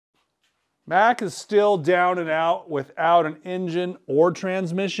Mac is still down and out without an engine or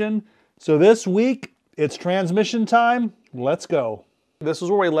transmission. So this week, it's transmission time. Let's go. This is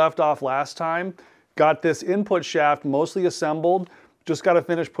where we left off last time. Got this input shaft mostly assembled. Just got to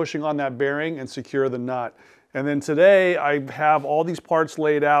finish pushing on that bearing and secure the nut. And then today I have all these parts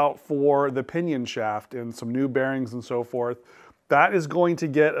laid out for the pinion shaft and some new bearings and so forth. That is going to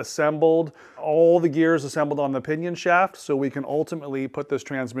get assembled, all the gears assembled on the pinion shaft, so we can ultimately put this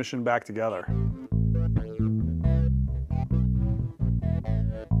transmission back together.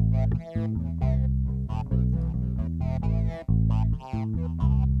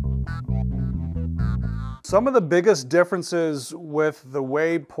 Some of the biggest differences with the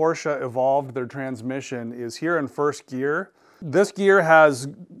way Porsche evolved their transmission is here in first gear. This gear has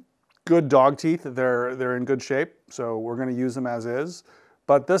good dog teeth. They're in good shape, so we're going to use them as is.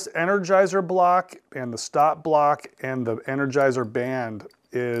 But this energizer block and the stop block and the energizer band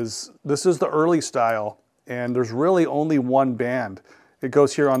this is the early style, and there's really only one band. It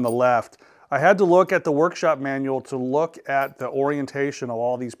goes here on the left. I had to look at the workshop manual to look at the orientation of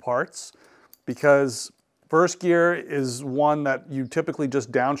all these parts, because first gear is one that you typically just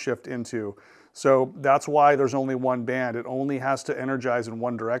downshift into. So that's why there's only one band. It only has to energize in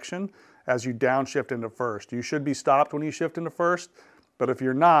one direction as you downshift into first. You should be stopped when you shift into first, but if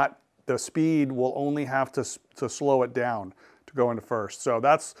you're not, the speed will only have to slow it down to go into first. So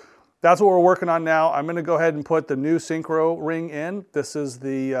that's what we're working on now. I'm gonna go ahead and put the new synchro ring in. This is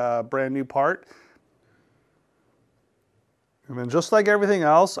the brand new part. And then just like everything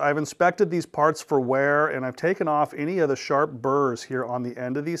else, I've inspected these parts for wear, and I've taken off any of the sharp burrs here on the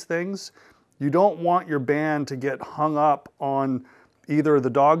end of these things. You don't want your band to get hung up on either the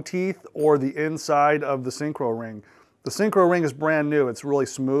dog teeth or the inside of the synchro ring. The synchro ring is brand new, it's really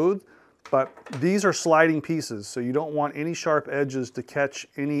smooth, but these are sliding pieces, so you don't want any sharp edges to catch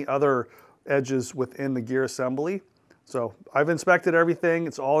any other edges within the gear assembly. So I've inspected everything,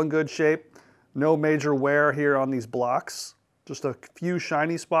 it's all in good shape. No major wear here on these blocks. Just a few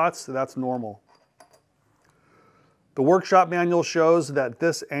shiny spots, so that's normal. The workshop manual shows that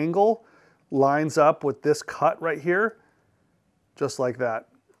this angle lines up with this cut right here, just like that.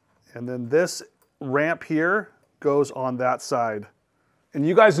 And then this ramp here goes on that side. And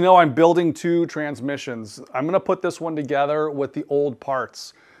you guys know I'm building two transmissions. I'm gonna put this one together with the old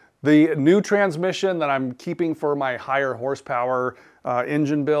parts. The new transmission that I'm keeping for my higher horsepower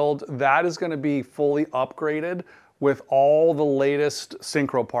engine build, that is gonna be fully upgraded with all the latest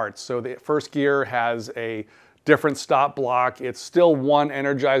synchro parts. So the first gear has a different stop block. It's still one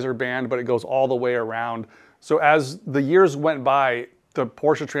energizer band, but it goes all the way around. So as the years went by, the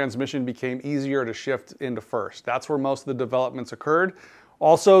Porsche transmission became easier to shift into first. That's where most of the developments occurred.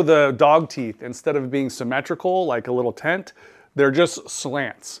 Also, the dog teeth, instead of being symmetrical like a little tent, they're just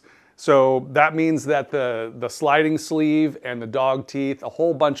slants. So that means that the sliding sleeve and the dog teeth, a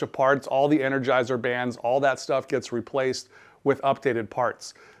whole bunch of parts, all the energizer bands, all that stuff gets replaced with updated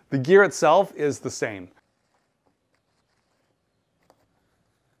parts. The gear itself is the same.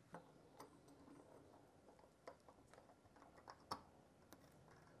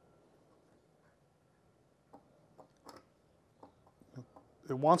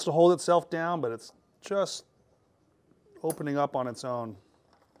 It wants to hold itself down, but it's just opening up on its own.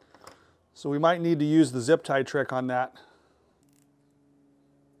 So we might need to use the zip tie trick on that.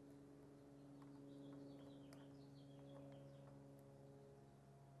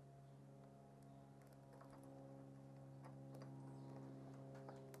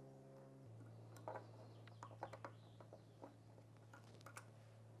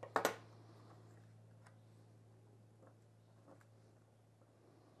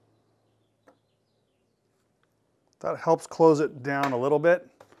 That helps close it down a little bit,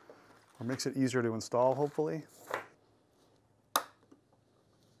 or makes it easier to install, hopefully.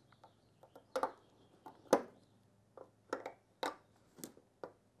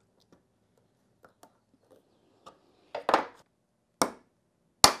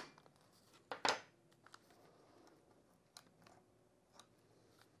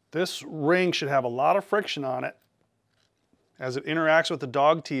 This ring should have a lot of friction on it as it interacts with the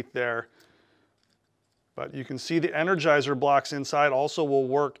dog teeth there. But you can see the energizer blocks inside also will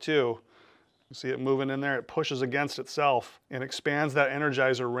work too. You see it moving in there, it pushes against itself and expands that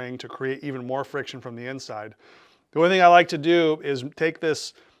energizer ring to create even more friction from the inside. The only thing I like to do is take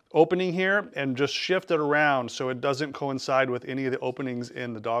this opening here and just shift it around so it doesn't coincide with any of the openings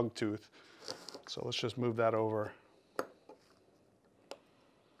in the dog tooth. So let's just move that over.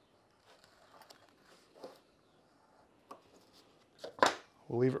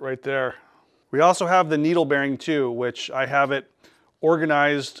 We'll leave it right there. We also have the needle bearing too, which I have it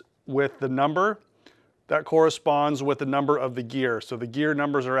organized with the number, that corresponds with the number of the gear. So the gear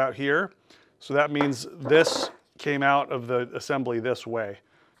numbers are out here. So that means this came out of the assembly this way.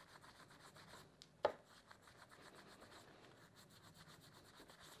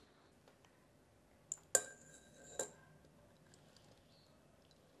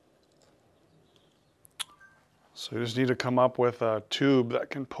 So you just need to come up with a tube that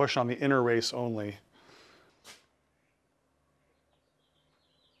can push on the inner race only.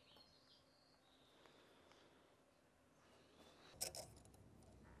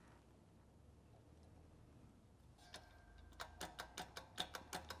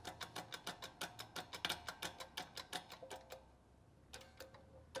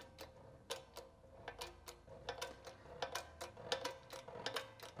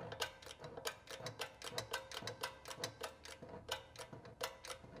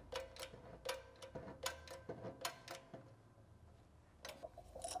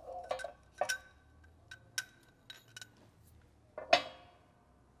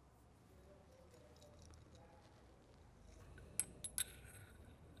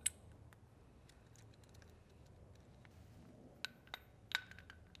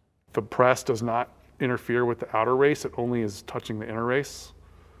 The press does not interfere with the outer race, it only is touching the inner race.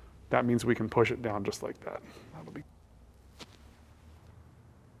 That means we can push it down just like that. That'll be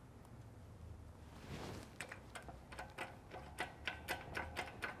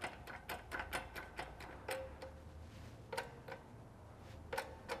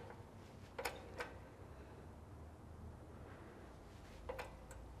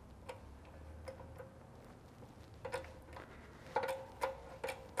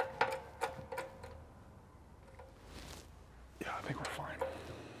I think we're fine.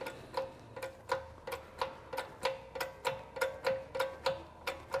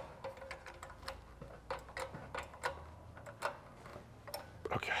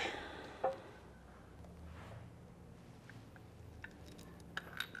 Okay.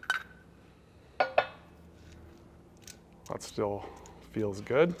 That still feels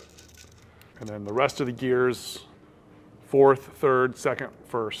good. And then the rest of the gears, fourth, third, second,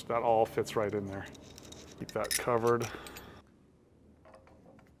 first, that all fits right in there. Keep that covered.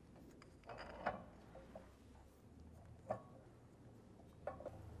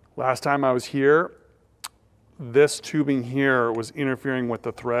 Last time I was here, this tubing here was interfering with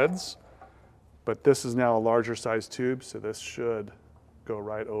the threads, but this is now a larger size tube, so this should go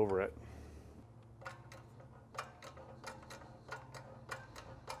right over it.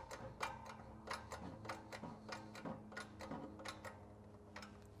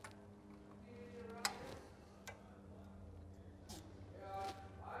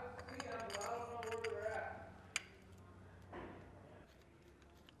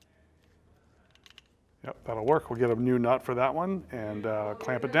 Yep, that'll work. We'll get a new nut for that one and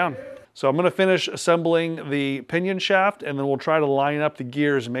clamp it down. So I'm gonna finish assembling the pinion shaft and then we'll try to line up the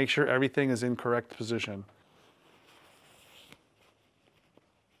gears and make sure everything is in correct position.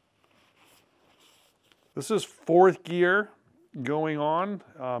 This is fourth gear going on.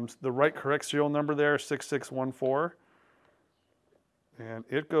 The right correct serial number there, 6614. And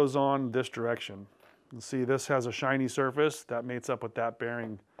it goes on this direction. You see this has a shiny surface that mates up with that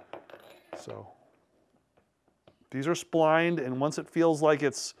bearing. So these are splined, and once it feels like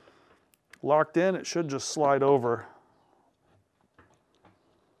it's locked in, it should just slide over.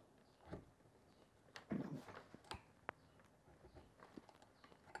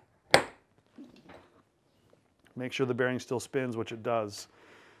 Make sure the bearing still spins, which it does.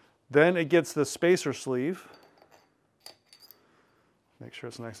 Then it gets the spacer sleeve. Make sure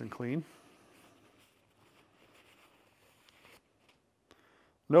it's nice and clean.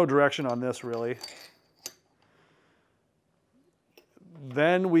 No direction on this really.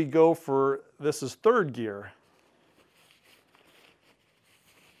 Then we go for, this is third gear.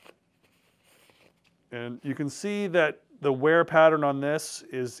 And you can see that the wear pattern on this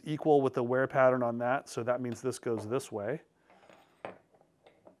is equal with the wear pattern on that, so that means this goes this way.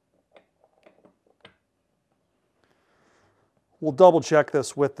 We'll double check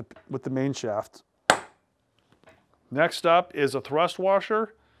this with the main shaft. Next up is a thrust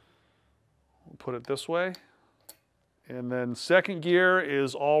washer. We'll put it this way. And then second gear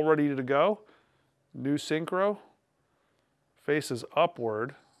is all ready to go. New synchro. Faces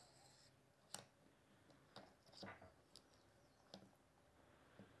upward.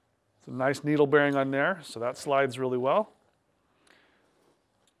 It's a nice needle bearing on there, so that slides really well.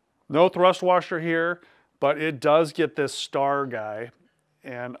 No thrust washer here, but it does get this star guy.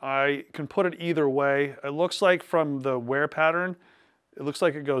 And I can put it either way. It looks like from the wear pattern, it looks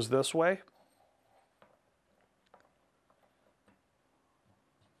like it goes this way.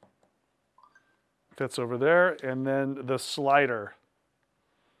 fits over there, and then the slider.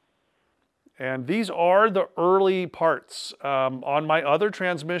 And these are the early parts. On my other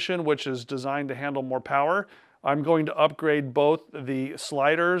transmission, which is designed to handle more power, I'm going to upgrade both the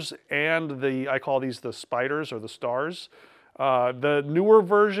sliders and I call these the spiders or the stars. The newer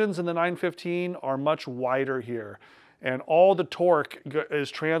versions in the 915 are much wider here. And all the torque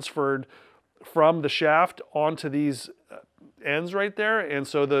is transferred from the shaft onto these ends right there. And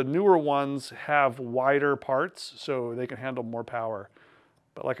so the newer ones have wider parts so they can handle more power.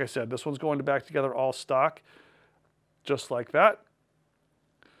 But like I said, this one's going back together all stock, just like that.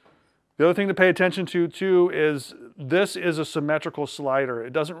 The other thing to pay attention to too is this is a symmetrical slider.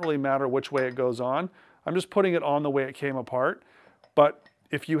 It doesn't really matter which way it goes on. I'm just putting it on the way it came apart. But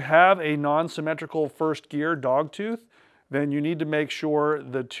if you have a non-symmetrical first gear dogtooth, then you need to make sure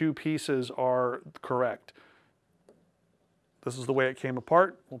the two pieces are correct. This is the way it came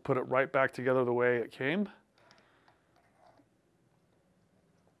apart. We'll put it right back together the way it came.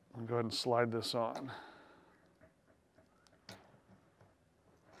 I'll go ahead and slide this on.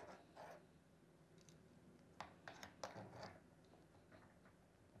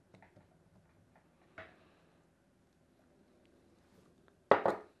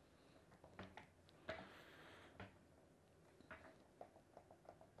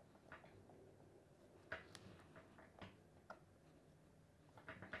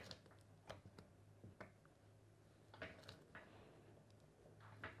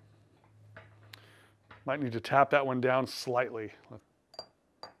 Might need to tap that one down slightly.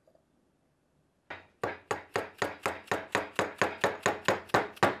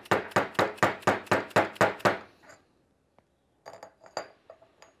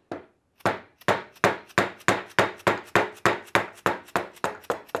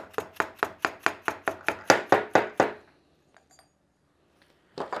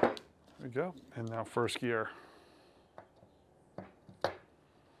 There we go. And now first gear.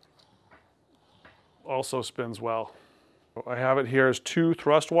 Also spins well. I have it here as 2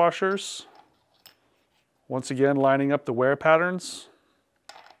 thrust washers. Once again, lining up the wear patterns.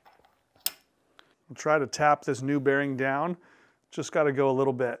 I'll try to tap this new bearing down. Just got to go a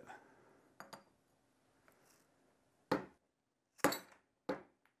little bit.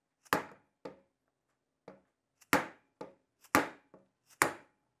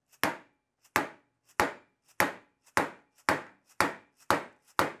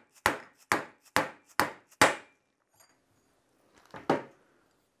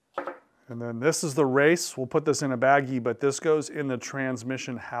 And then this is the race. We'll put this in a baggie, but this goes in the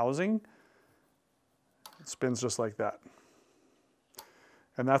transmission housing. It spins just like that.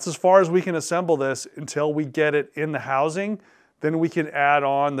 And that's as far as we can assemble this until we get it in the housing. Then we can add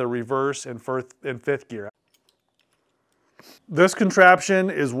on the reverse and fifth gear. This contraption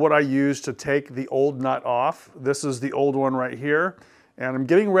is what I use to take the old nut off. This is the old one right here. And I'm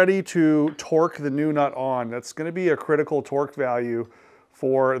getting ready to torque the new nut on. That's going to be a critical torque value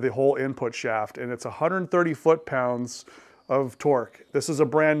for the whole input shaft, and it's 130 foot-pounds of torque. This is a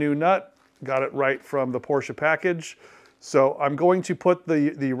brand new nut, got it right from the Porsche package. So I'm going to put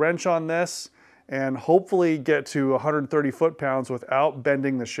the wrench on this and hopefully get to 130 foot-pounds without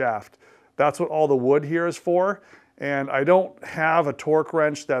bending the shaft. That's what all the wood here is for, and I don't have a torque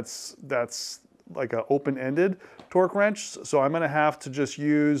wrench that's like an open-ended torque wrench, so I'm gonna have to just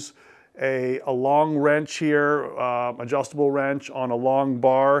use a long wrench here, adjustable wrench on a long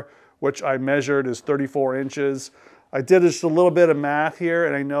bar, which I measured is 34 inches. I did just a little bit of math here,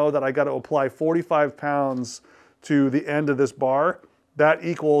 and I know that I got to apply 45 pounds to the end of this bar. That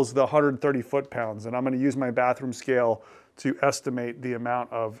equals the 130 foot-pounds, and I'm going to use my bathroom scale to estimate the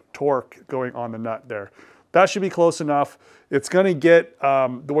amount of torque going on the nut there. That should be close enough. It's going to get,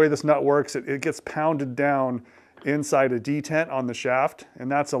 the way this nut works, it gets pounded down inside a detent on the shaft,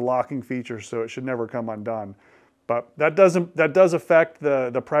 and that's a locking feature, so it should never come undone. But that does affect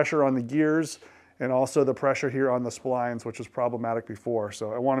the pressure on the gears and also the pressure here on the splines, which was problematic before.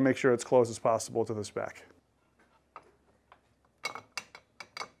 So I want to make sure it's close as possible to the spec.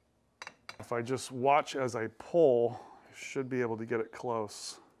 If I just watch as I pull, I should be able to get it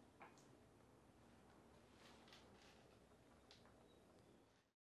close.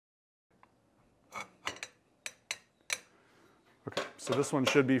 Okay, so this one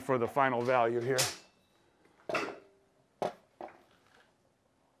should be for the final value here.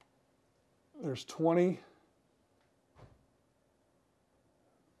 There's 20,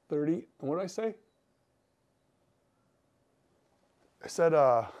 30, what did I say? I said,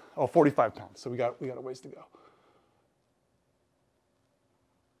 45 pounds, so we got a ways to go.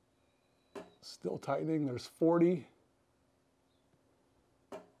 Still tightening, there's 40.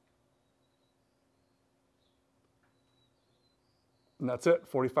 And that's it,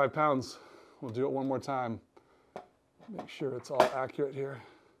 45 pounds. We'll do it one more time. Make sure it's all accurate here.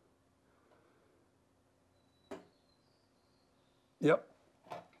 Yep,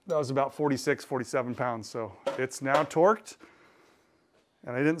 that was about 46, 47 pounds. So it's now torqued.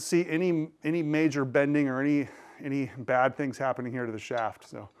 And I didn't see any major bending or any bad things happening here to the shaft.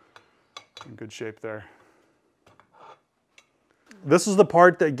 So in good shape there. This is the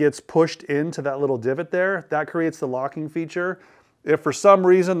part that gets pushed into that little divot there. That creates the locking feature. If for some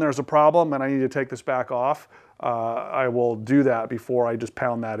reason there's a problem and I need to take this back off, I will do that before I just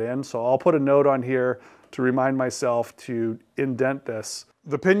pound that in. So I'll put a note on here to remind myself to indent this.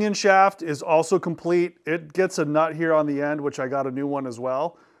 The pinion shaft is also complete. It gets a nut here on the end, which I got a new one as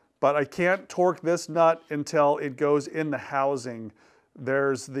well, but I can't torque this nut until it goes in the housing.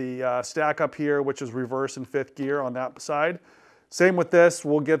 There's the stack up here, which is reverse and fifth gear on that side. Same with this,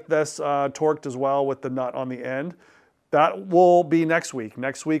 we'll get this torqued as well with the nut on the end. That will be next week.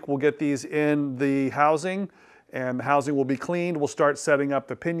 Next week we'll get these in the housing and the housing will be cleaned. We'll start setting up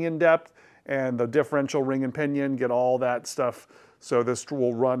the pinion depth and the differential ring and pinion, get all that stuff so this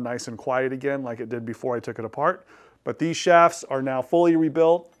will run nice and quiet again like it did before I took it apart. But these shafts are now fully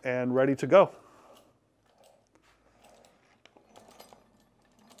rebuilt and ready to go.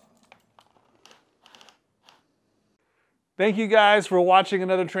 Thank you guys for watching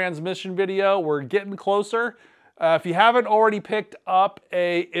another transmission video. We're getting closer. If you haven't already picked up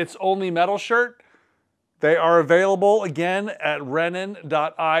a It's Only Metal shirt, they are available again at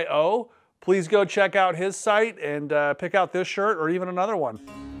Renan.io. Please go check out his site and pick out this shirt or even another one.